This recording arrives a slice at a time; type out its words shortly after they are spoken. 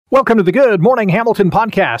Welcome to the Good Morning Hamilton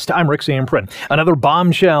podcast. I'm Rick Zamprin. Another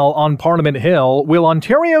bombshell on Parliament Hill. Will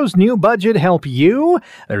Ontario's new budget help you?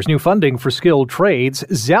 There's new funding for skilled trades.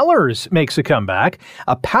 Zellers makes a comeback.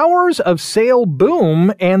 A powers of sale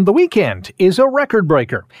boom, and the Weeknd is a record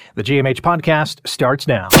breaker. The GMH podcast starts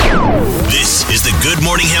now. This is the Good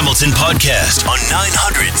Morning Hamilton podcast on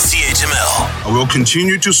 900 CHML. I will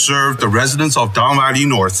continue to serve the residents of Don Valley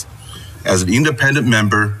North as an independent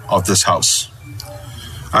member of this House.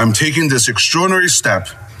 I'm taking this extraordinary step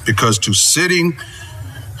because sitting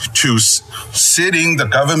the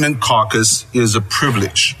government caucus is a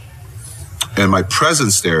privilege, and my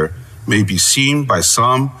presence there may be seen by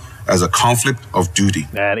some as a conflict of duty.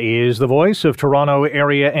 That is the voice of Toronto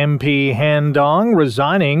area MP Han Dong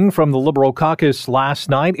resigning from the Liberal caucus last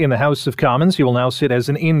night in the House of Commons. He will now sit as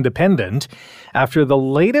an independent after the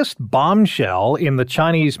latest bombshell in the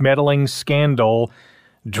Chinese meddling scandal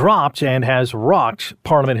dropped and has rocked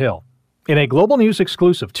Parliament Hill. In a Global News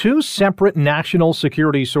exclusive, two separate national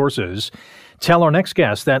security sources tell our next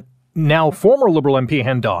guest that now former Liberal MP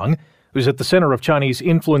Han Dong, who's at the center of Chinese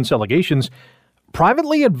influence allegations,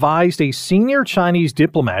 privately advised a senior Chinese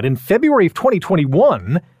diplomat in February of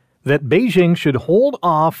 2021 that Beijing should hold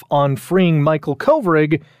off on freeing Michael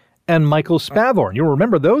Kovrig and Michael Spavor. And you'll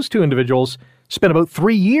remember those two individuals spent about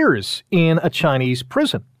 3 years in a Chinese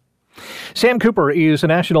prison. Sam Cooper is a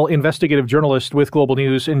national investigative journalist with Global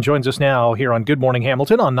News and joins us now here on Good Morning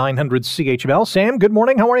Hamilton on 900 CHML. Sam, good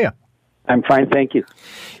morning. How are you? I'm fine, thank you.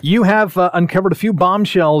 You have uncovered a few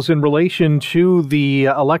bombshells in relation to the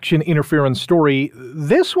election interference story.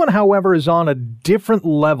 This one, however, is on a different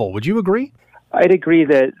level. Would you agree? I'd agree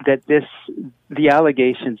that the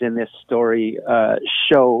allegations in this story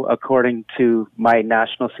show, according to my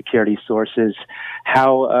national security sources,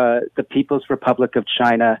 how the People's Republic of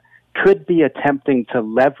China could be attempting to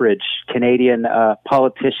leverage Canadian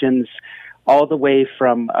politicians all the way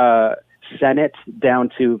from Senate down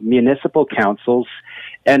to municipal councils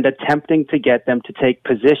and attempting to get them to take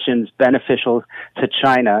positions beneficial to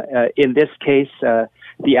China. In this case,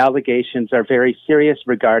 the allegations are very serious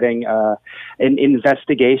regarding an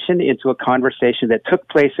investigation into a conversation that took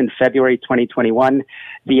place in February 2021.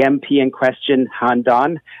 The MP in question, Han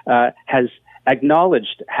Dong, has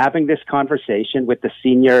acknowledged having this conversation with the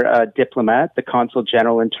senior diplomat, the consul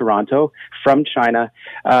general in Toronto from China.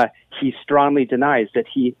 He strongly denies that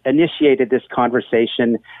he initiated this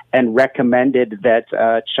conversation and recommended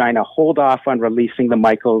that China hold off on releasing the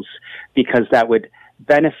Michaels because that would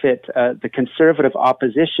benefit the conservative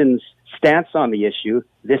opposition's stance on the issue.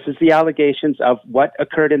 This is the allegations of what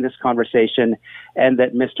occurred in this conversation, and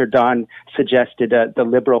that Mr. Dong suggested the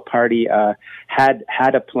Liberal Party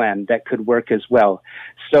had a plan that could work as well.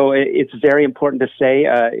 So it's very important to say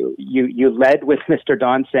you led with Mr.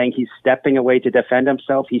 Dong saying he's stepping away to defend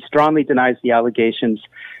himself. He strongly denies the allegations.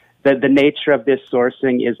 The nature of this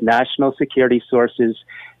sourcing is national security sources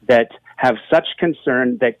that have such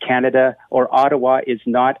concern that Canada or Ottawa is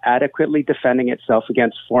not adequately defending itself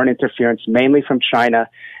against foreign interference, mainly from China,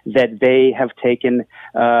 that they have taken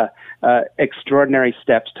extraordinary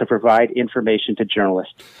steps to provide information to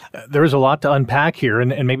journalists. There is a lot to unpack here,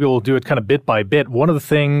 and maybe we'll do it kind of bit by bit. One of the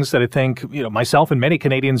things that I think myself and many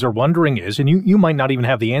Canadians are wondering is, and you might not even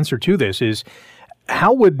have the answer to this, is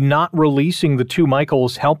how would not releasing the two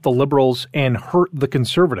Michaels help the Liberals and hurt the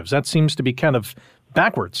Conservatives? That seems to be kind of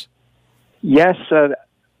backwards. Yes,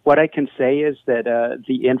 what I can say is that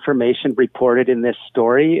the information reported in this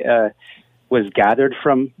story was gathered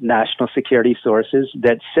from national security sources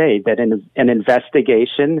that say that an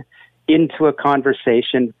investigation into a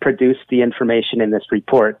conversation produced the information in this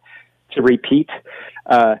report. To repeat,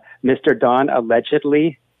 Mr. Dong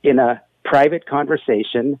allegedly, in a private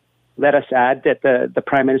conversation, let us add that the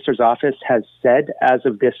Prime Minister's office has said as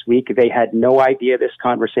of this week they had no idea this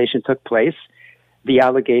conversation took place. The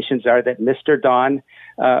allegations are that Mr. Dong,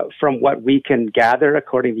 from what we can gather,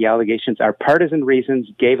 according to the allegations, are partisan reasons,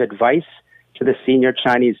 gave advice to the senior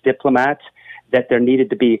Chinese diplomat that there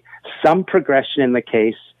needed to be some progression in the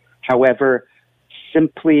case. However,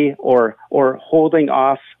 simply or holding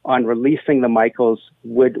off on releasing the Michaels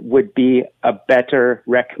would be a better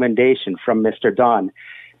recommendation from Mr. Dong.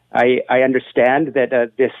 I understand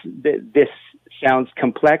that this sounds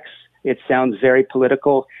complex. It sounds very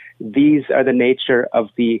political. These are the nature of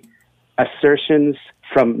the assertions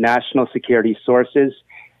from national security sources.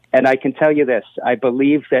 And I can tell you this, I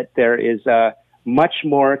believe that there is much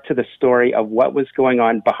more to the story of what was going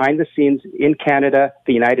on behind the scenes in Canada,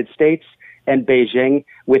 the United States, and Beijing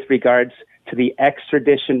with regards to the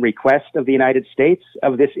extradition request of the United States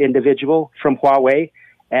of this individual from Huawei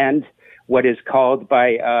and what is called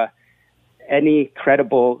by any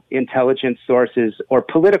credible intelligence sources or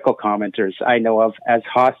political commenters I know of as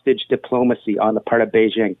hostage diplomacy on the part of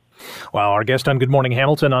Beijing. Well, our guest on Good Morning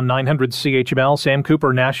Hamilton on 900 CHML, Sam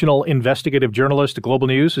Cooper, national investigative journalist at Global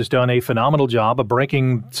News, has done a phenomenal job of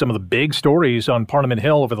breaking some of the big stories on Parliament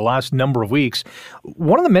Hill over the last number of weeks.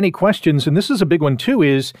 One of the many questions, and this is a big one too,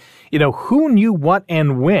 is, who knew what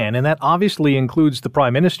and when? And that obviously includes the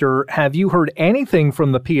Prime Minister. Have you heard anything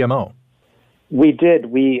from the PMO? We did.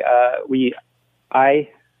 I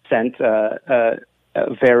sent a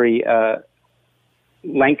very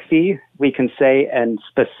lengthy, we can say, and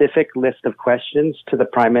specific list of questions to the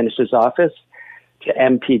Prime Minister's office, to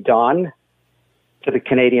MP Don, to the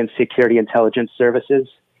Canadian Security Intelligence Services,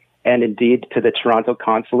 and indeed to the Toronto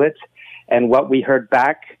Consulate. And what we heard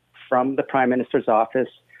back from the Prime Minister's office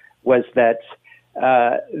was that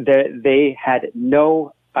they had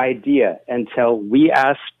no idea until we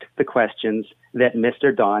asked the questions that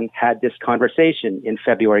Mr. Don had this conversation in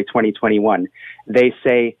February 2021. They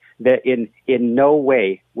say that in no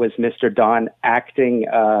way was Mr. Don acting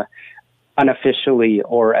unofficially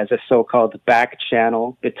or as a so-called back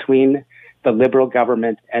channel between the Liberal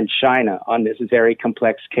government and China on this very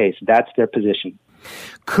complex case. That's their position.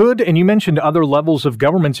 Could, and you mentioned other levels of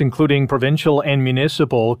governments, including provincial and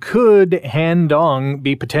municipal, could Han Dong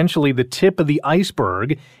be potentially the tip of the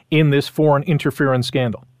iceberg in this foreign interference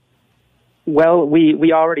scandal? Well,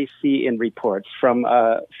 we already see in reports from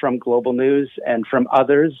Global News and from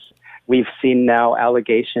others, we've seen now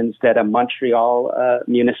allegations that a Montreal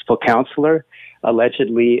municipal councillor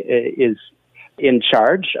allegedly is in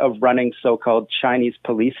charge of running so-called Chinese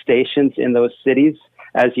police stations in those cities.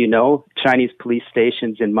 As you know, Chinese police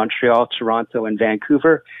stations in Montreal, Toronto, and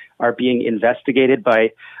Vancouver are being investigated by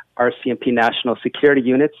RCMP national security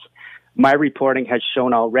units. My reporting has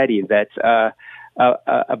shown already that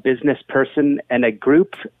a business person and a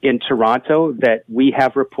group in Toronto that we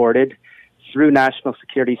have reported through national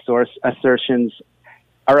security source assertions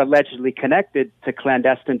are allegedly connected to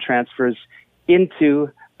clandestine transfers into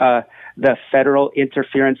the Federal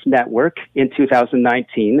Interference Network in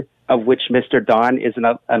 2019, of which Mr. Don is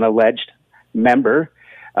an alleged member.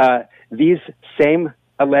 These same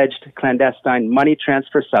alleged clandestine money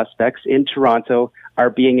transfer suspects in Toronto are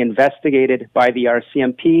being investigated by the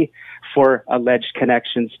RCMP for alleged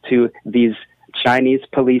connections to these Chinese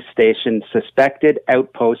police stations, suspected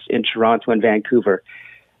outposts in Toronto and Vancouver.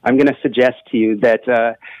 I'm going to suggest to you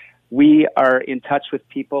that we are in touch with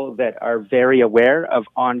people that are very aware of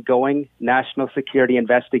ongoing national security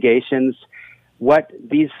investigations. What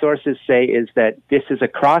these sources say is that this is a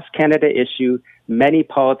cross-Canada issue. Many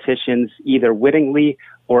politicians, either wittingly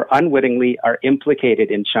or unwittingly, are implicated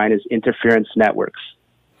in China's interference networks.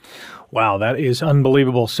 Wow, that is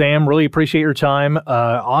unbelievable. Sam, really appreciate your time.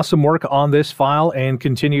 Awesome work on this file and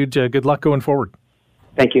continued good luck going forward.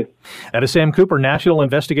 Thank you. That is Sam Cooper, national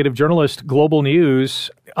investigative journalist, Global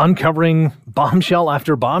News, uncovering bombshell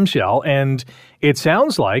after bombshell. And it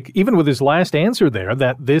sounds like, even with his last answer there,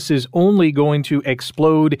 that this is only going to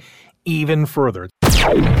explode even further.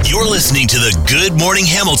 You're listening to the Good Morning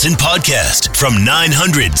Hamilton podcast from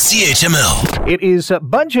 900 CHML. It is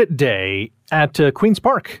budget day at Queen's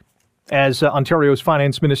Park, as Ontario's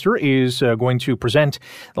finance minister is going to present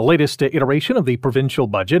the latest iteration of the provincial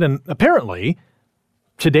budget. And apparently,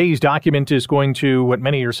 today's document is going to, what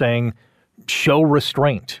many are saying, show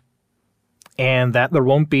restraint, and that there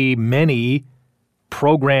won't be many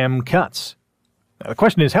program cuts. Now, the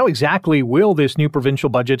question is, how exactly will this new provincial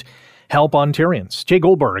budget help Ontarians? Jay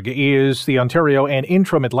Goldberg is the Ontario and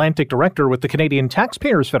Interim Atlantic Director with the Canadian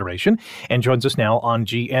Taxpayers Federation and joins us now on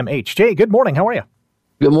GMH. Jay, good morning. How are you?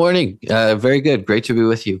 Good morning. Very good. Great to be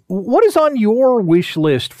with you. What is on your wish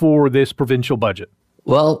list for this provincial budget?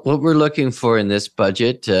 Well, what we're looking for in this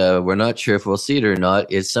budget, we're not sure if we'll see it or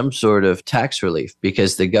not, is some sort of tax relief,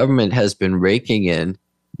 because the government has been raking in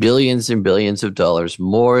billions and billions of dollars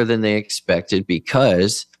more than they expected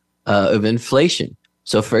because of inflation.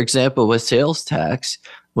 So, for example, with sales tax,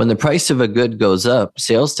 when the price of a good goes up,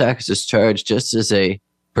 sales tax is charged just as a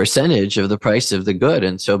percentage of the price of the good.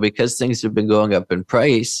 And so because things have been going up in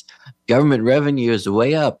price, government revenue is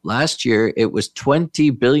way up. Last year, it was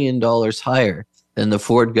 $20 billion higher than the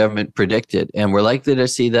Ford government predicted. And we're likely to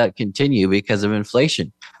see that continue because of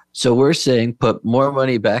inflation. So we're saying put more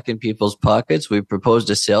money back in people's pockets. We proposed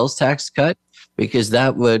a sales tax cut because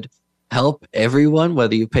that would help everyone,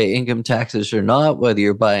 whether you pay income taxes or not, whether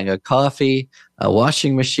you're buying a coffee, a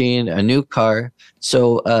washing machine, a new car.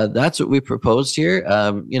 So that's what we proposed here.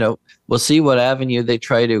 We'll see what avenue they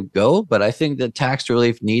try to go, but I think that tax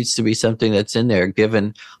relief needs to be something that's in there,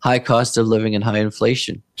 given high cost of living and high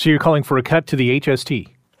inflation. So you're calling for a cut to the HST?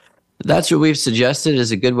 That's what we've suggested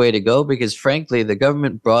is a good way to go because, frankly, the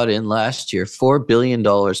government brought in last year $4 billion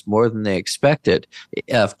more than they expected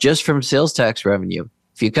just from sales tax revenue.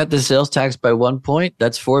 If you cut the sales tax by 1 point,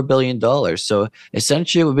 that's $4 billion. So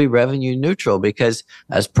essentially it would be revenue neutral because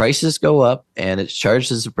as prices go up and it's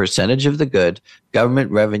charged as a percentage of the good,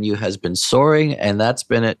 government revenue has been soaring, and that's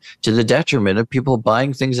been to the detriment of people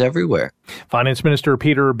buying things everywhere. Finance Minister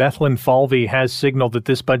Peter Bethlen-Falvey has signaled that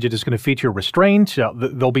this budget is going to feature restraint.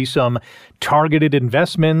 There'll be some targeted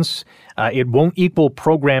investments. It won't equal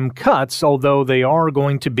program cuts, although they are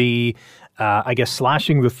going to be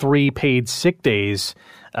slashing the 3 paid sick days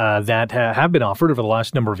that have been offered over the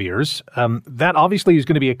last number of years. That obviously is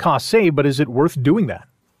going to be a cost save, but is it worth doing that?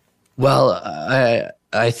 Well,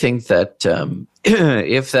 I think that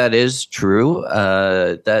if that is true,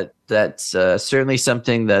 that's certainly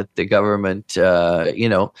something that the government,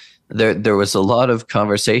 there was a lot of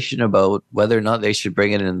conversation about whether or not they should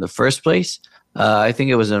bring it in the first place. I think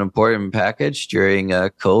it was an important package during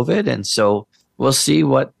COVID, and so we'll see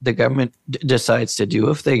what the government decides to do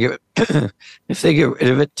if they get rid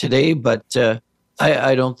of it today. But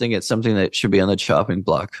I don't think it's something that should be on the chopping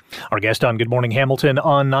block. Our guest on Good Morning Hamilton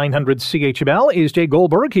on 900 CHML is Jay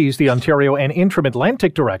Goldberg. He's the Ontario and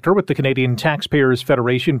Interim-Atlantic Director with the Canadian Taxpayers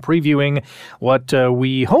Federation, previewing what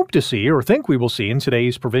we hope to see or think we will see in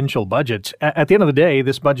today's provincial budget. At the end of the day,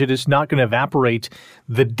 this budget is not going to evaporate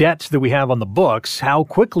the debt that we have on the books. How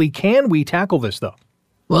quickly can we tackle this, though?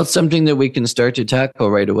 Well, it's something that we can start to tackle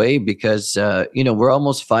right away because, we're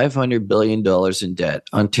almost $500 billion in debt.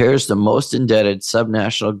 Ontario is the most indebted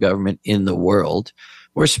subnational government in the world.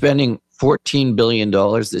 We're spending $14 billion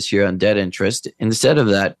this year on debt interest. Instead of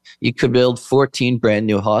that, you could build 14 brand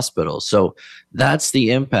new hospitals. So that's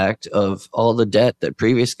the impact of all the debt that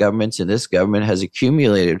previous governments and this government has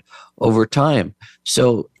accumulated over time.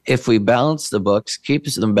 So if we balance the books, keep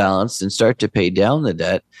them balanced, and start to pay down the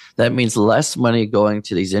debt, that means less money going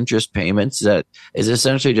to these interest payments. That is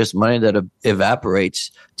essentially just money that evaporates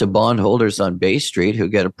to bondholders on Bay Street who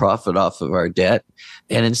get a profit off of our debt.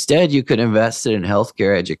 And instead, you could invest it in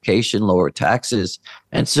healthcare, education, lower taxes.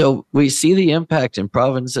 And so we see the impact in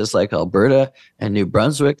provinces like Alberta and New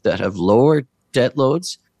Brunswick that have lower debt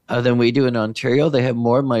loads than we do in Ontario. They have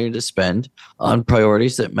more money to spend on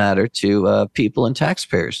priorities that matter to people and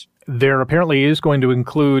taxpayers. There apparently is going to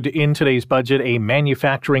include in today's budget a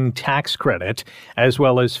manufacturing tax credit, as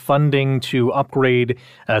well as funding to upgrade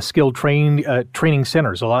skilled training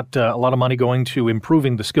centers. A lot of money going to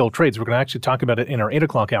improving the skilled trades. We're going to actually talk about it in our 8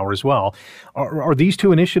 o'clock hour as well. Are these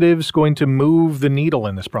two initiatives going to move the needle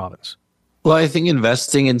in this province? Well, I think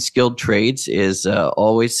investing in skilled trades is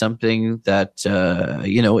always something that,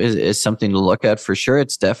 is something to look at for sure.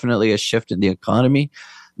 It's definitely a shift in the economy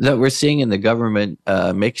that we're seeing, and the government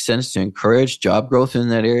makes sense to encourage job growth in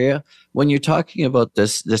that area. When you're talking about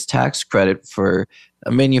this tax credit for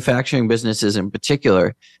manufacturing businesses in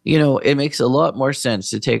particular, it makes a lot more sense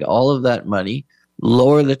to take all of that money,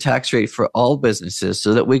 lower the tax rate for all businesses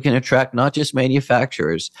so that we can attract not just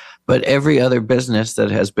manufacturers, but every other business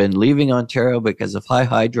that has been leaving Ontario because of high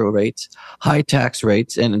hydro rates, high tax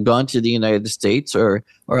rates, and gone to the United States or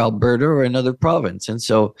Alberta or another province. And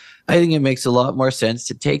so I think it makes a lot more sense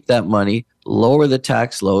to take that money, lower the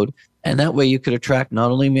tax load, and that way you could attract not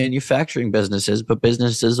only manufacturing businesses, but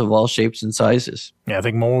businesses of all shapes and sizes. Yeah, I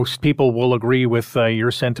think most people will agree with your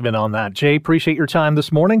sentiment on that. Jay, appreciate your time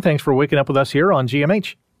this morning. Thanks for waking up with us here on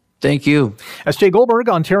GMH. Thank you. That's Jay Goldberg,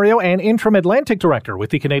 Ontario and Interim-Atlantic Director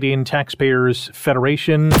with the Canadian Taxpayers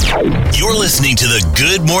Federation. You're listening to the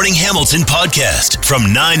Good Morning Hamilton podcast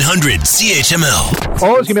from 900 CHML.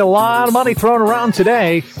 Oh, there's going to be a lot of money thrown around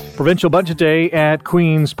today. Provincial Budget Day at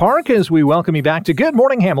Queen's Park as we welcome you back to Good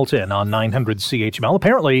Morning Hamilton on 900 CHML.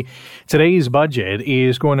 Apparently, today's budget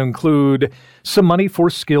is going to include some money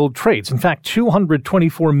for skilled trades. In fact,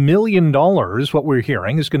 $224 million, what we're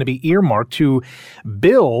hearing, is going to be earmarked to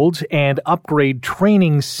build and upgrade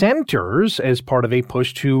training centers as part of a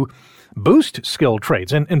push to boost skilled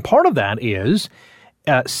trades. And part of that is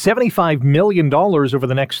 $75 million over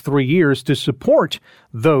the next 3 years to support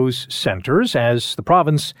those centers as the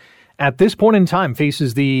province at this point in time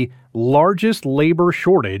faces the largest labor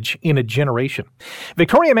shortage in a generation.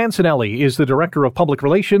 Victoria Mancinelli is the Director of Public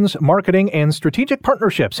Relations, Marketing and Strategic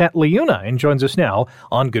Partnerships at LiUNA and joins us now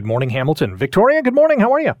on Good Morning Hamilton. Victoria, good morning.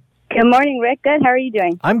 How are you? Good morning, Rick. Good. How are you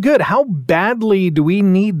doing? I'm good. How badly do we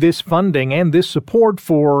need this funding and this support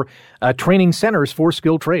for training centers for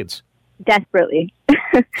skilled trades? Desperately.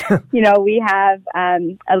 We have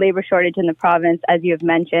a labor shortage in the province, as you have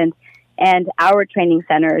mentioned, and our training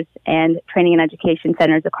centers and training and education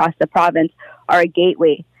centers across the province are a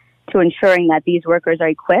gateway to ensuring that these workers are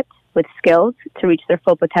equipped with skills to reach their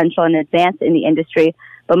full potential and advance in the industry,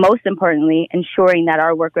 but most importantly, ensuring that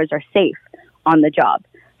our workers are safe on the job.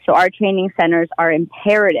 So our training centers are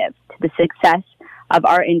imperative to the success of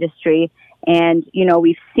our industry. And,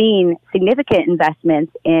 we've seen significant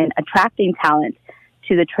investments in attracting talent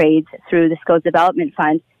to the trades through the Skills Development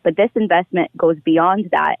Fund. But this investment goes beyond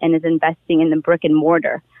that and is investing in the brick and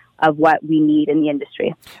mortar of what we need in the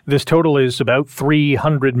industry. This total is about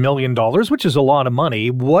 $300 million, which is a lot of money.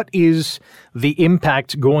 What is the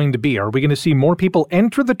impact going to be? Are we going to see more people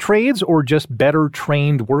enter the trades or just better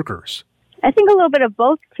trained workers? I think a little bit of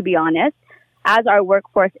both, to be honest. As our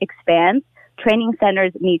workforce expands, training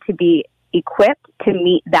centers need to be equipped to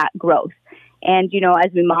meet that growth. And,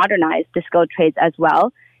 as we modernize the skilled trades as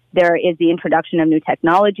well, there is the introduction of new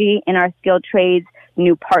technology in our skilled trades,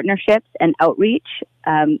 new partnerships and outreach.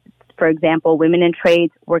 For example, women in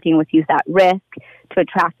trades working with youth at risk to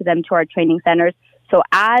attract them to our training centers. So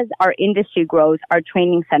as our industry grows, our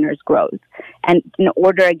training centers grows. And in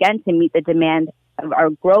order, again, to meet the demand of our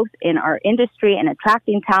growth in our industry and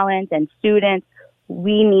attracting talent and students,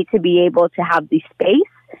 we need to be able to have the space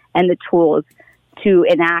and the tools to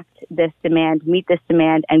enact this demand, meet this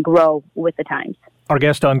demand, and grow with the times. Our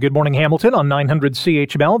guest on Good Morning Hamilton on 900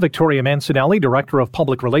 CHML, Victoria Mancinelli, Director of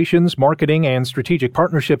Public Relations, Marketing and Strategic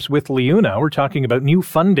Partnerships with LiUNA. We're talking about new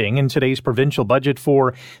funding in today's provincial budget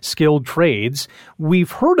for skilled trades.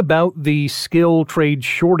 We've heard about the skilled trade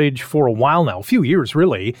shortage for a while now, a few years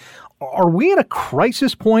really. Are we at a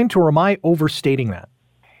crisis point, or am I overstating that?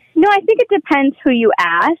 No, I think it depends who you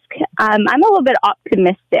ask. I'm a little bit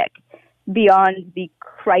optimistic beyond the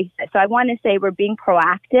crisis. So I want to say we're being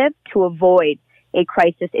proactive to avoid a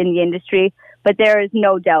crisis in the industry, but there is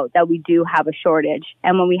no doubt that we do have a shortage.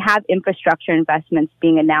 And when we have infrastructure investments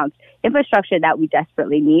being announced, infrastructure that we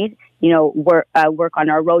desperately need, work on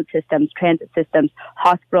our road systems, transit systems,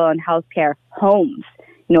 hospital and healthcare, homes,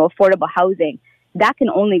 affordable housing, that can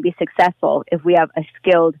only be successful if we have a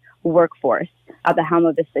skilled workforce at the helm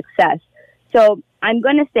of the success. So I'm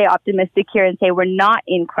going to stay optimistic here and say we're not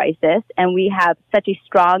in crisis, and we have such a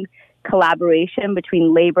strong collaboration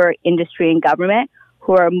between labor, industry, and government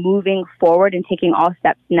who are moving forward and taking all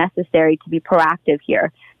steps necessary to be proactive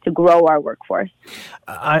here to grow our workforce.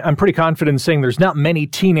 I'm pretty confident in saying there's not many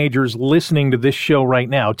teenagers listening to this show right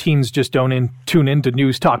now. Teens just don't tune into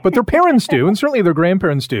news talk, but their parents do, and certainly their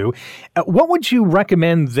grandparents do. What would you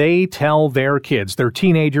recommend they tell their kids? They're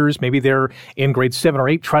teenagers, maybe they're in grade 7 or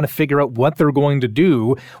 8 trying to figure out what they're going to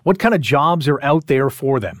do. What kind of jobs are out there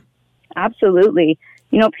for them? Absolutely.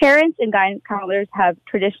 Parents and guidance counselors have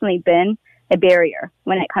traditionally been a barrier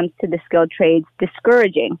when it comes to the skilled trades,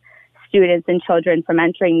 discouraging students and children from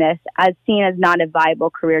entering this as seen as not a viable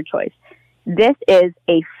career choice. This is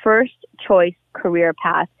a first choice career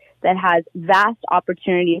path that has vast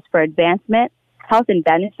opportunities for advancement, health and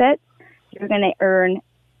benefits. You're going to earn,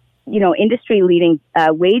 industry leading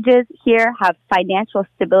wages here, have financial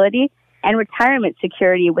stability and retirement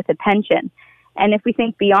security with a pension. And if we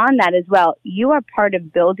think beyond that as well, you are part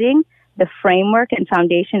of building the framework and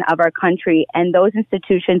foundation of our country, and those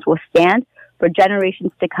institutions will stand for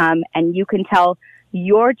generations to come, and you can tell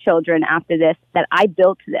your children after this that I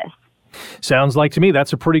built this. Sounds like to me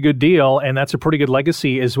that's a pretty good deal, and that's a pretty good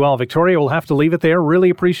legacy as well. Victoria, we'll have to leave it there. Really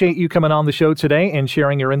appreciate you coming on the show today and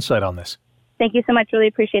sharing your insight on this. Thank you so much. Really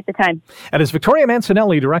appreciate the time. That is Victoria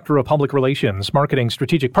Mancinelli, Director of Public Relations, Marketing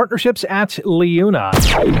Strategic Partnerships at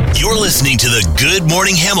LiUNA. You're listening to the Good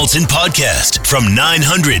Morning Hamilton podcast from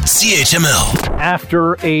 900 CHML.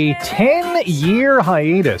 After a 10-year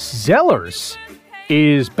hiatus, Zellers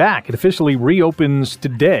is back. It officially reopens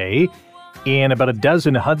today in about a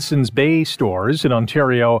dozen Hudson's Bay stores in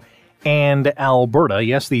Ontario and Alberta.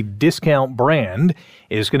 Yes, the discount brand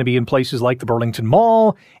is going to be in places like the Burlington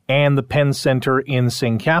Mall and the Penn Centre in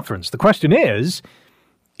St. Catharines. The question is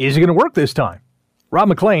it going to work this time? Rob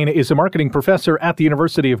McLean is a marketing professor at the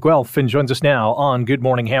University of Guelph and joins us now on Good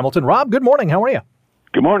Morning Hamilton. Rob, good morning. How are you?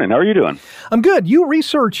 Good morning. How are you doing? I'm good. You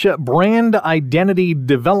research brand identity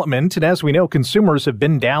development, and as we know, consumers have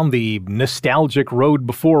been down the nostalgic road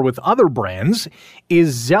before with other brands.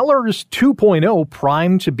 Is Zellers 2.0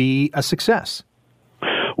 primed to be a success?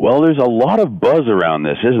 Well, there's a lot of buzz around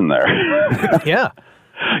this, isn't there? Yeah.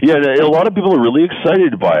 Yeah, a lot of people are really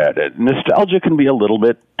excited by it. Nostalgia can be a little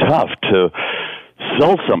bit tough to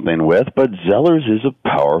sell something with, but Zellers is a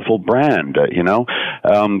powerful brand,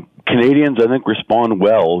 Canadians, I think, respond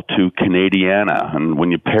well to Canadiana, and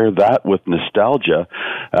when you pair that with nostalgia,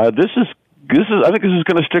 I think this is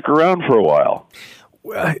going to stick around for a while.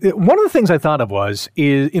 one of the things I thought of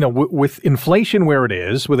is with inflation where it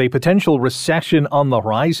is, with a potential recession on the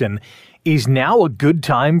horizon, is now a good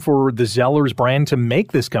time for the Zellers brand to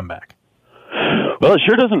make this comeback? Well, it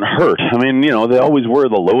sure doesn't hurt. I mean, they always were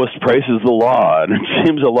the lowest price is the law, and it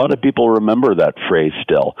seems a lot of people remember that phrase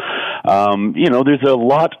still.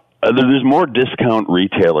 There's more discount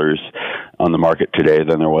retailers on the market today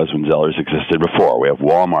than there was when Zellers existed before. We have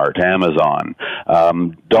Walmart, Amazon,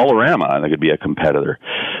 Dollarama, I think, would be a competitor.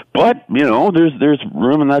 But, there's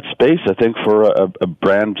room in that space, I think, for a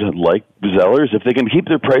brand like Zellers. If they can keep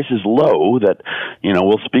their prices low, that,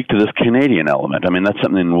 will speak to this Canadian element. I mean, that's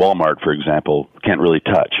something Walmart, for example, can't really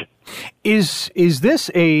touch. Is this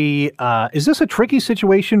a tricky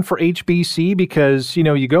situation for HBC? Because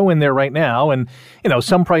you go in there right now, and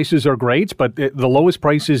some prices are great, but the lowest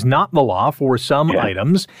price is not the law for some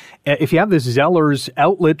items. If you have this Zellers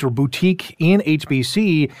outlet or boutique in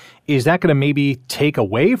HBC, is that going to maybe take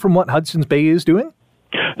away from what Hudson's Bay is doing?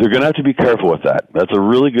 They're going to have to be careful with that. That's a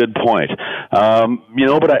really good point. But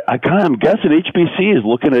I'm guessing HBC is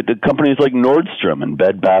looking at companies like Nordstrom and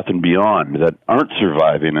Bed Bath & Beyond that aren't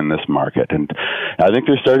surviving in this market. And I think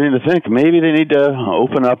they're starting to think maybe they need to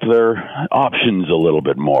open up their options a little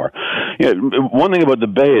bit more. One thing about the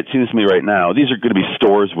Bay, it seems to me right now, these are going to be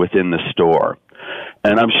stores within the store.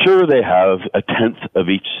 And I'm sure they have a tenth of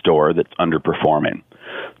each store that's underperforming.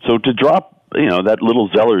 So to drop that little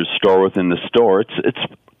Zellers store within the store,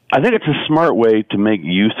 I think it's a smart way to make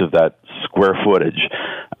use of that square footage,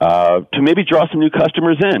 to maybe draw some new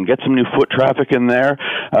customers in, get some new foot traffic in there.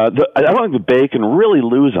 I don't think the Bay can really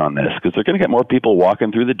lose on this, because they're going to get more people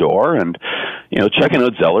walking through the door and, checking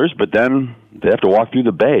out Zellers, but then they have to walk through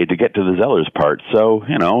the Bay to get to the Zellers part. So,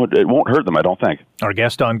 it won't hurt them, I don't think. Our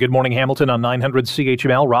guest on Good Morning Hamilton on 900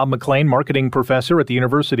 CHML, Rob McLean, marketing professor at the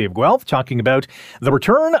University of Guelph, talking about the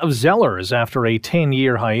return of Zellers after a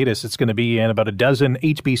 10-year hiatus. It's going to be in about a dozen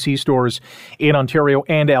HBC stores in Ontario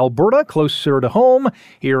and Alberta, closer to home,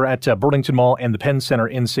 here at Burlington Mall and the Penn Centre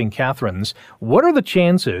in St. Catharines. What are the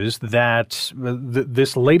chances that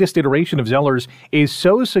this latest iteration of Zellers is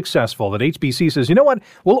so successful that HBC says, you know what,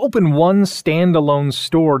 we'll open one standalone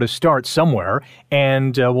store to start somewhere,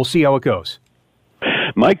 and we'll see how it goes?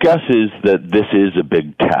 My guess is that this is a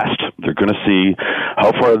big test. They're going to see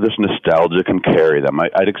how far this nostalgia can carry them.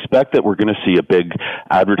 I'd expect that we're going to see a big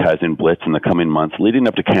advertising blitz in the coming months leading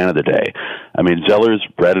up to Canada Day. I mean, Zellers'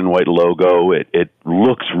 red and white logo, it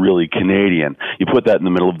looks really Canadian. You put that in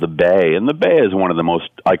the middle of the Bay, and the Bay is one of the most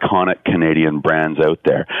iconic Canadian brands out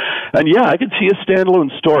there. And yeah, I could see a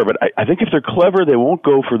standalone store, but I think if they're clever, they won't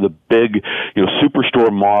go for the big,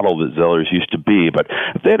 superstore model that Zellers used to be. But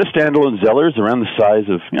if they had a standalone Zellers around the size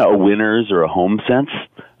of, a Winners or a HomeSense,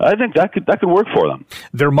 I think that could work for them.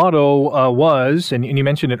 Their motto was, and you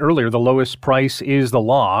mentioned it earlier, the lowest price is the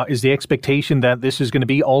law. Is the expectation that this is going to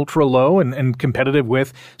be ultra low and competitive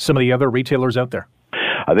with some of the other retailers out there?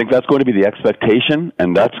 I think that's going to be the expectation,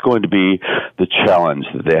 and that's going to be the challenge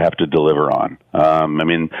that they have to deliver on.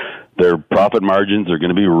 Their profit margins are going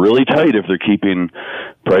to be really tight if they're keeping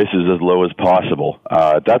prices as low as possible.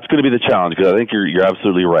 That's going to be the challenge, because I think you're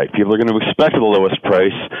absolutely right. People are going to expect the lowest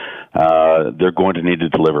price. They're going to need to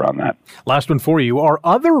deliver on that. Last one for you. Are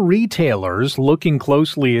other retailers looking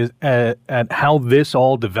closely at how this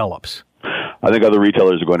all develops? I think other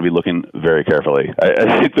retailers are going to be looking very carefully.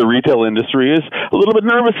 I think the retail industry is a little bit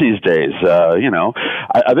nervous these days.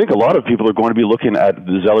 I think a lot of people are going to be looking at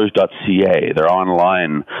the Zellers.ca, their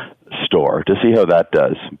online store, to see how that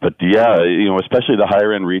does. But yeah, especially the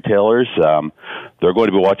higher end retailers, they're going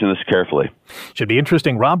to be watching this carefully. Should be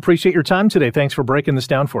interesting. Rob, appreciate your time today. Thanks for breaking this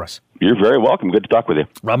down for us. You're very welcome. Good to talk with you.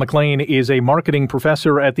 Rob McLean is a marketing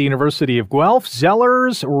professor at the University of Guelph.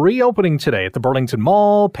 Zellers reopening today at the Burlington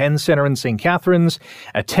Mall, Penn Centre in St. Catharines,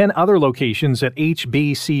 at 10 other locations at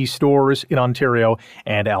HBC stores in Ontario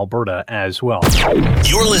and Alberta as well.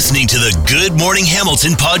 You're listening to the Good Morning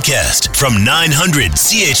Hamilton podcast from 900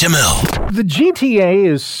 CHML. The GTA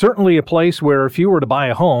is certainly a place where if you were to buy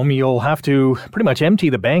a home, you'll have to pretty much empty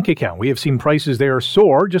the bank account. We have seen prices there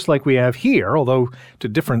soar, just like we have here, although to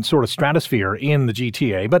different sort of stratosphere in the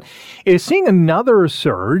GTA. But is seeing another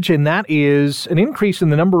surge, and that is an increase in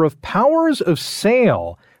the number of powers of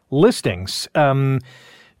sale listings.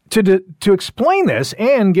 To explain this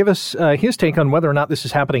and give us his take on whether or not this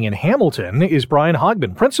is happening in Hamilton is Brian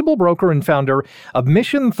Hogman, principal broker and founder of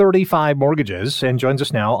Mission 35 Mortgages, and joins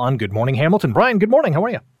us now on Good Morning Hamilton. Brian, good morning. How are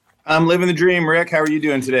you? I'm living the dream, Rick. How are you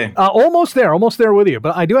doing today? Almost there with you.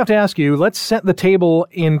 But I do have to ask you, let's set the table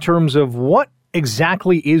in terms of what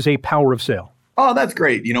exactly is a power of sale. Oh, that's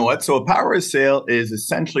great. You know what? So a power of sale is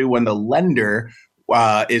essentially when the lender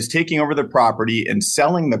is taking over the property and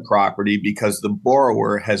selling the property because the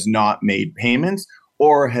borrower has not made payments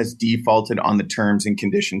or has defaulted on the terms and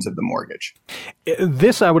conditions of the mortgage.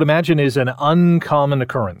 This, I would imagine, is an uncommon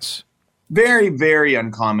occurrence. Very, very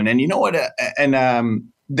uncommon. And you know what?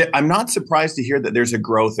 I'm not surprised to hear that there's a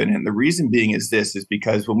growth in it. And the reason being is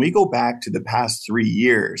because when we go back to the past 3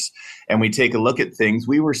 years and we take a look at things,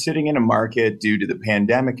 we were sitting in a market due to the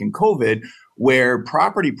pandemic and COVID where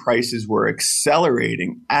property prices were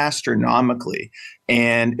accelerating astronomically.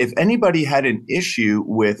 And if anybody had an issue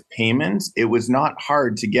with payments, it was not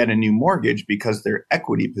hard to get a new mortgage because their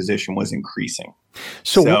equity position was increasing.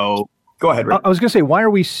 So go ahead, Rick. I was going to say, why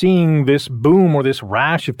are we seeing this boom or this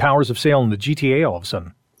rash of powers of sale in the GTA all of a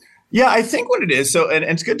sudden? Yeah, I think what it is, and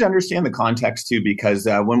it's good to understand the context too, because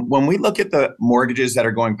when we look at the mortgages that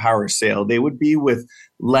are going power of sale, they would be with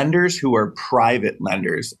lenders who are private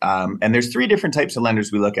lenders. And there's 3 different types of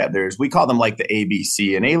lenders we look at. We call them like the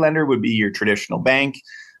ABC. An A lender would be your traditional bank.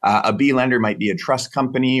 A B lender might be a trust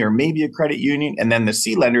company or maybe a credit union. And then the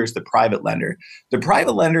C lender is the private lender. The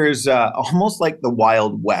private lender is almost like the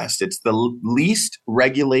Wild West. It's the least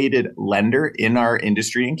regulated lender in our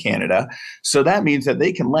industry in Canada. So that means that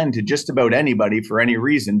they can lend to just about anybody for any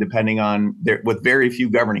reason, depending on with very few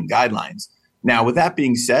governing guidelines. Now, with that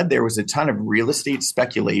being said, there was a ton of real estate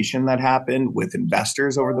speculation that happened with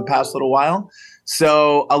investors over the past little while.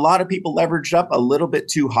 So a lot of people leveraged up a little bit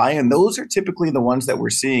too high. And those are typically the ones that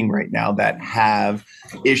we're seeing right now that have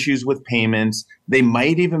issues with payments. They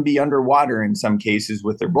might even be underwater in some cases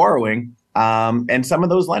with their borrowing. And some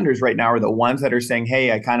of those lenders right now are the ones that are saying,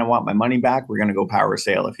 hey, I kind of want my money back. We're going to go power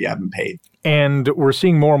sale if you haven't paid. And we're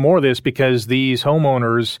seeing more and more of this because these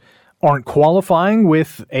homeowners aren't qualifying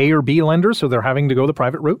with A or B lenders, so they're having to go the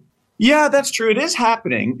private route? Yeah, that's true. It is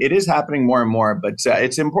happening. It is happening more and more. But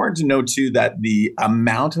it's important to know, too, that the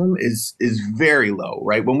amount of them is very low,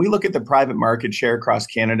 right? When we look at the private market share across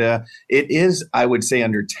Canada, it is, I would say,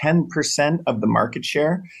 under 10% of the market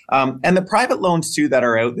share. And the private loans, too, that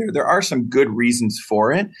are out there, there are some good reasons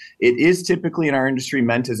for it. It is typically in our industry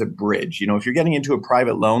meant as a bridge. You know, if you're getting into a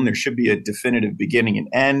private loan, there should be a definitive beginning and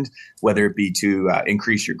end, whether it be to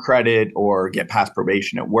increase your credit or get past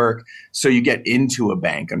probation at work. So you get into a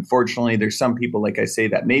bank. Unfortunately, there's some people, like I say,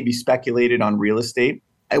 that maybe speculated on real estate.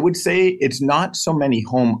 I would say it's not so many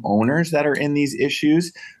homeowners that are in these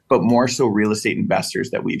issues, but more so real estate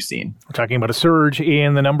investors that we've seen. We're talking about a surge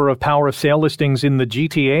in the number of power of sale listings in the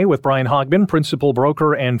GTA with Brian Hogman, principal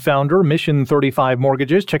broker and founder, Mission 35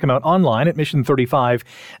 Mortgages. Check him out online at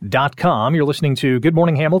mission35.com. You're listening to Good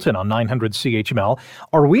Morning Hamilton on 900 CHML.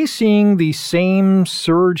 Are we seeing the same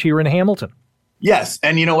surge here in Hamilton? Yes.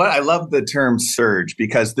 And you know what? I love the term surge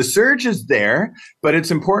because the surge is there, but it's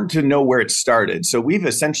important to know where it started. So we've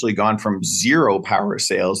essentially gone from 0 power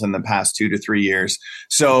sales in the past 2 to 3 years.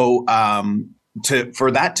 So for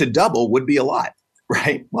that to double would be a lot,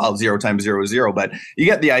 right? Well, 0 times 0 is 0, but you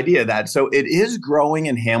get the idea of that. So it is growing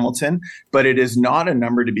in Hamilton, but it is not a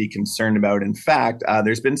number to be concerned about. In fact,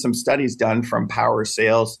 there's been some studies done from power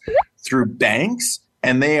sales through banks,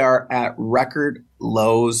 and they are at record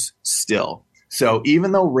lows still. So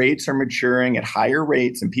even though rates are maturing at higher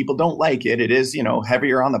rates and people don't like it, it is,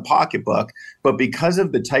 heavier on the pocketbook. But because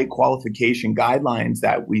of the tight qualification guidelines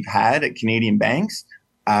that we've had at Canadian banks,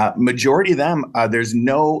 majority of them, there's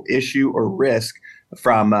no issue or risk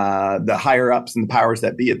from the higher ups and the powers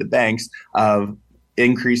that be at the banks of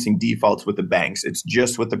increasing defaults with the banks. It's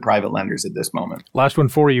just with the private lenders at this moment. Last one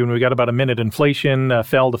for you, and we got about a minute. Inflation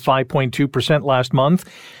fell to 5.2% last month.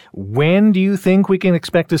 When do you think we can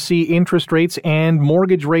expect to see interest rates and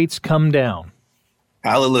mortgage rates come down?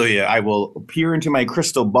 Hallelujah. I will peer into my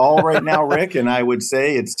crystal ball right now, Rick, and I would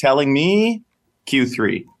say it's telling me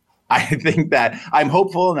Q3. I think that I'm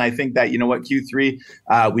hopeful, and I think that,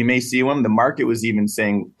 Q3, we may see one. The market was even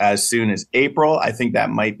saying as soon as April. I think that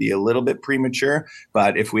might be a little bit premature,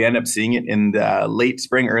 but if we end up seeing it in the late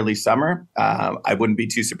spring, early summer, I wouldn't be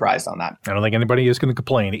too surprised on that. I don't think anybody is going to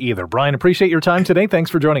complain either. Brian, appreciate your time today. Thanks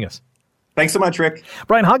for joining us. Thanks so much, Rick.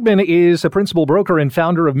 Brian Hogman is a principal broker and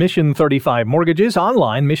founder of Mission 35 Mortgages,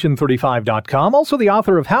 online, mission35.com. Also the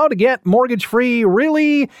author of How to Get Mortgage-Free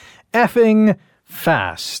Really Effing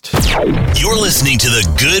Fast. You're listening to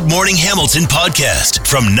the Good Morning Hamilton podcast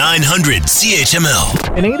from 900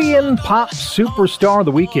 CHML. Canadian pop superstar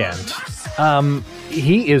The Weeknd.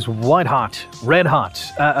 He is white hot, red hot,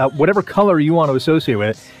 whatever color you want to associate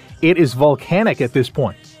with it. It is volcanic at this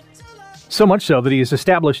point. So much so that he has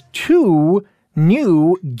established 2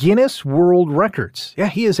 new Guinness World Records. Yeah,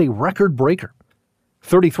 he is a record breaker.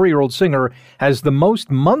 33-year-old singer has the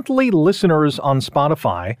most monthly listeners on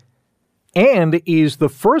Spotify and is the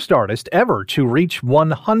first artist ever to reach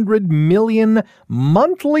 100 million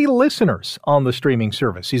monthly listeners on the streaming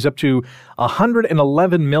service. He's up to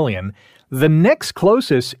 111 million. The next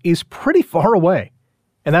closest is pretty far away,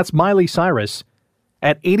 and that's Miley Cyrus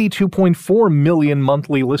at 82.4 million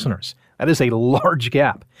monthly listeners. That is a large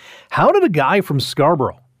gap. How did a guy from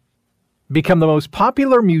Scarborough become the most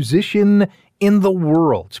popular musician in the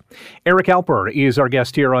world? Eric Alper is our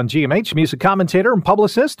guest here on GMH, music commentator and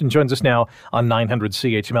publicist, and joins us now on 900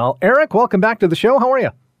 CHML. Eric, welcome back to the show. How are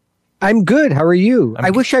you? I'm good. How are you? I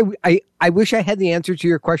wish I had the answer to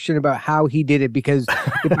your question about how he did it, because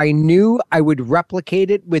if I knew, I would replicate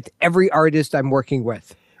it with every artist I'm working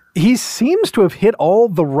with. He seems to have hit all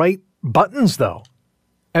the right buttons, though.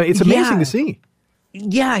 I mean, it's amazing to see.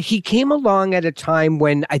 Yeah, he came along at a time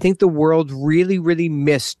when I think the world really, really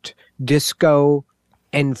missed disco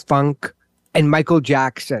and funk and Michael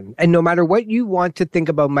Jackson. And no matter what you want to think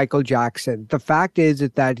about Michael Jackson, the fact is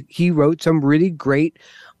that he wrote some really great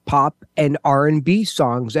pop and R&B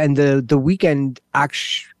songs. And the Weeknd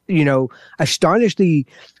actually, astonishingly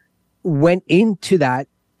went into that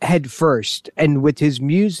head first. And with his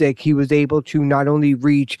music, he was able to not only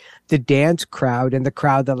reach the dance crowd and the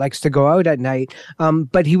crowd that likes to go out at night,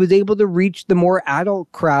 but he was able to reach the more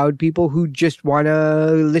adult crowd, people who just want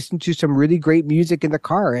to listen to some really great music in the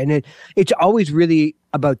car. And it's always really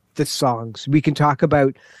about the songs. We can talk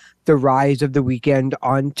about the rise of the Weeknd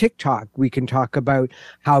on TikTok. We can talk about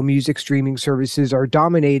how music streaming services are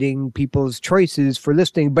dominating people's choices for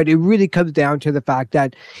listening, but it really comes down to the fact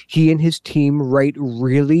that he and his team write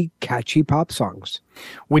really catchy pop songs.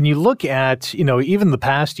 When you look at, even the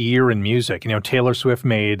past year in music, Taylor Swift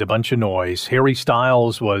made a bunch of noise. Harry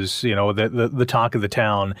Styles was, the talk of the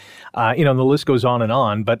town. And the list goes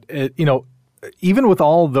on. But, even with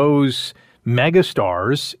all those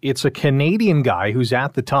megastars, it's a Canadian guy who's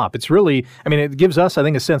at the top. It's really, it gives us, I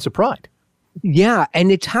think, a sense of pride. Yeah,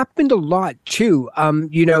 and it's happened a lot too.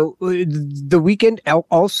 The Weeknd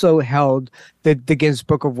also held the Guinness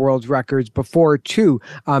Book of World Records before too.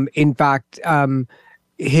 In fact,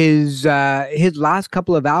 his last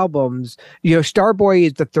couple of albums, Starboy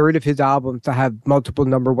is the third of his albums to have multiple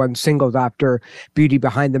 #1 singles after Beauty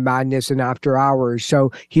Behind the Madness and After Hours.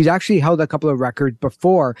 So he's actually held a couple of records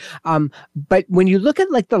before. But when you look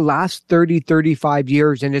at like the last 30, 35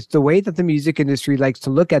 years, and it's the way that the music industry likes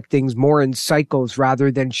to look at things more in cycles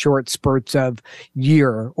rather than short spurts of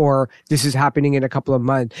year, or this is happening in a couple of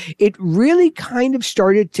months, it really kind of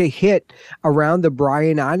started to hit around the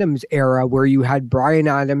Bryan Adams era, where you had Bryan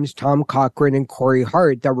Adams, Tom Cochrane, and Corey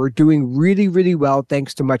Hart that were doing really, really well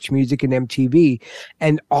thanks to Much Music and MTV.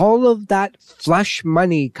 And all of that flush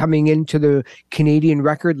money coming into the Canadian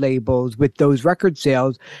record labels with those record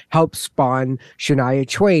sales helped spawn Shania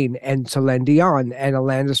Twain and Celine Dion and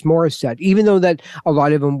Alanis Morissette, even though that a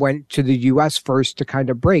lot of them went to the US first to kind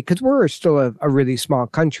of break, because we're still a really small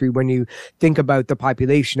country when you think about the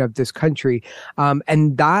population of this country.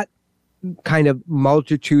 And that kind of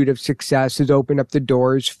multitude of success has opened up the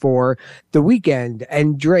doors for The Weeknd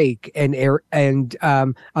and Drake and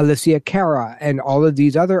Alicia Cara and all of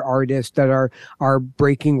these other artists that are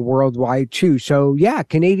breaking worldwide too. So yeah,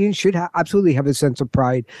 Canadians should absolutely have a sense of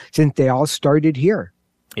pride since they all started here.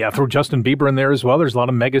 Yeah, throw Justin Bieber in there as well. There's a lot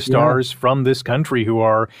of megastars from this country who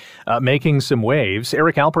are making some waves.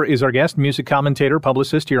 Eric Alper is our guest, music commentator,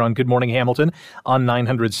 publicist here on Good Morning Hamilton on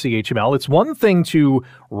 900 CHML. It's one thing to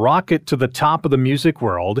rocket to the top of the music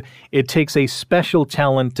world. It takes a special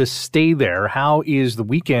talent to stay there. How is The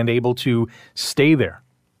Weeknd able to stay there?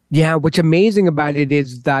 Yeah, what's amazing about it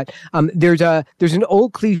is that there's an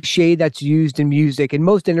old cliche that's used in music and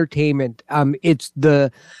most entertainment. It's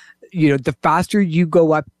the faster you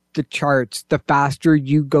go up the charts, the faster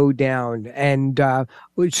you go down. And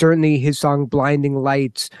certainly his song Blinding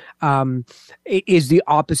Lights is the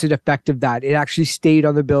opposite effect of that. It actually stayed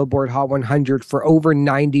on the Billboard Hot 100 for over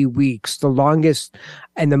 90 weeks, the longest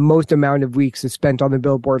and the most amount of weeks is spent on the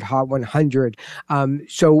Billboard Hot 100.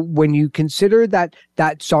 So when you consider that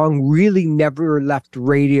song really never left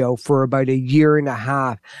radio for about a year and a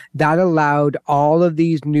half, that allowed all of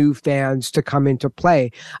these new fans to come into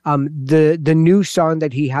play. The new song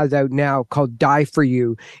that he has out now called Die For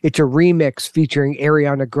You, it's a remix featuring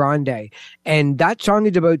Ariana Grande. And that song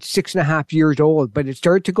is about 6.5 years old, but it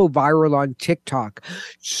started to go viral on TikTok.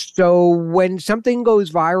 So when something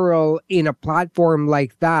goes viral in a platform like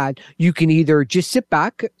that, you can either just sit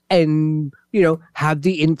back and have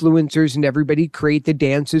the influencers and everybody create the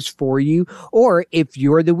dances for you. Or if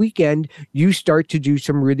you're the Weeknd, you start to do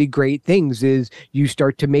some really great things. You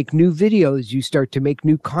start to make new videos, you start to make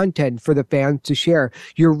new content for the fans to share.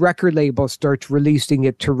 Your record label starts releasing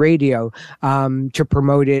it to radio, to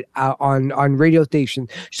promote it on radio stations.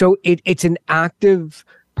 So it's an active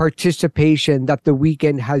participation that the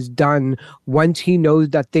Weeknd has done once he knows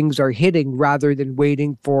that things are hitting, rather than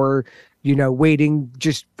waiting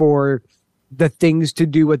just for the things to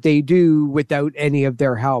do what they do without any of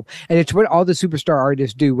their help. And it's what all the superstar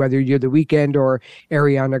artists do, whether you're the Weeknd or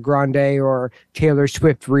Ariana Grande or Taylor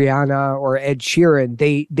Swift, Rihanna, or Ed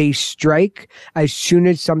Sheeran. They strike as soon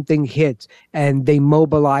as something hits, and they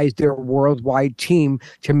mobilize their worldwide team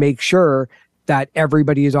to make sure that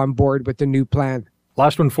everybody is on board with the new plan.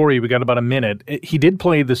 Last one for you. We got about a minute. He did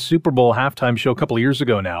play the Super Bowl halftime show a couple of years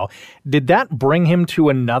ago now. Did that bring him to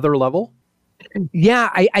another level? Yeah,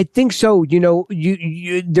 I think so.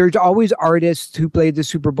 There's always artists who play the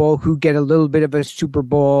Super Bowl who get a little bit of a Super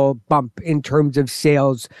Bowl bump in terms of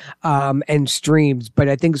sales and streams. But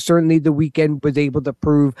I think certainly the Weeknd was able to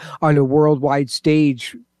prove on a worldwide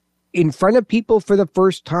stage in front of people for the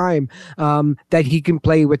first time that he can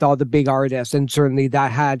play with all the big artists. And certainly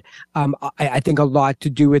that had, I think, a lot to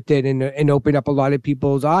do with it, and opened up a lot of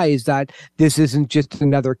people's eyes that this isn't just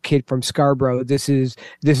another kid from Scarborough. This is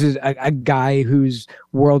a guy whose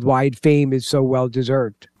worldwide fame is so well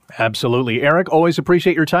deserved. Absolutely. Eric, always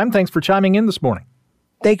appreciate your time. Thanks for chiming in this morning.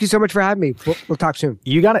 Thank you so much for having me. We'll talk soon.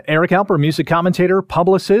 You got it. Eric Alper, music commentator,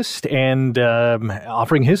 publicist, and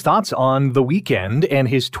offering his thoughts on the Weeknd and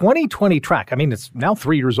his 2020 track. I mean, it's now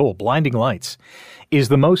 3 years old. Blinding Lights is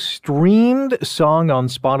the most streamed song on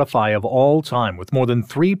Spotify of all time, with more than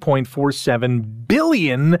 3.47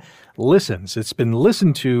 billion listens. It's been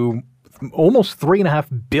listened to almost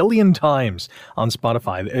 3.5 billion times on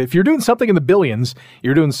Spotify. If you're doing something in the billions,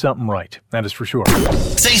 you're doing something right. That is for sure.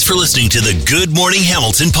 Thanks for listening to the Good Morning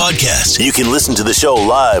Hamilton podcast. You can listen to the show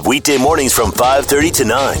live weekday mornings from 5:30 to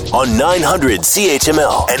 9 on 900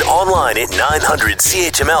 CHML and online at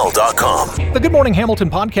 900CHML.com. The Good Morning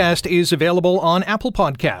Hamilton podcast is available on Apple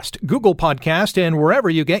Podcast, Google Podcast, and wherever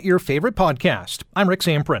you get your favorite podcast. I'm Rick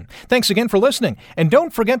Zamprin. Thanks again for listening. And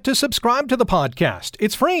don't forget to subscribe to the podcast.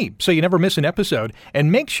 It's free, so you never miss an episode,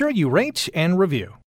 and make sure you rate and review.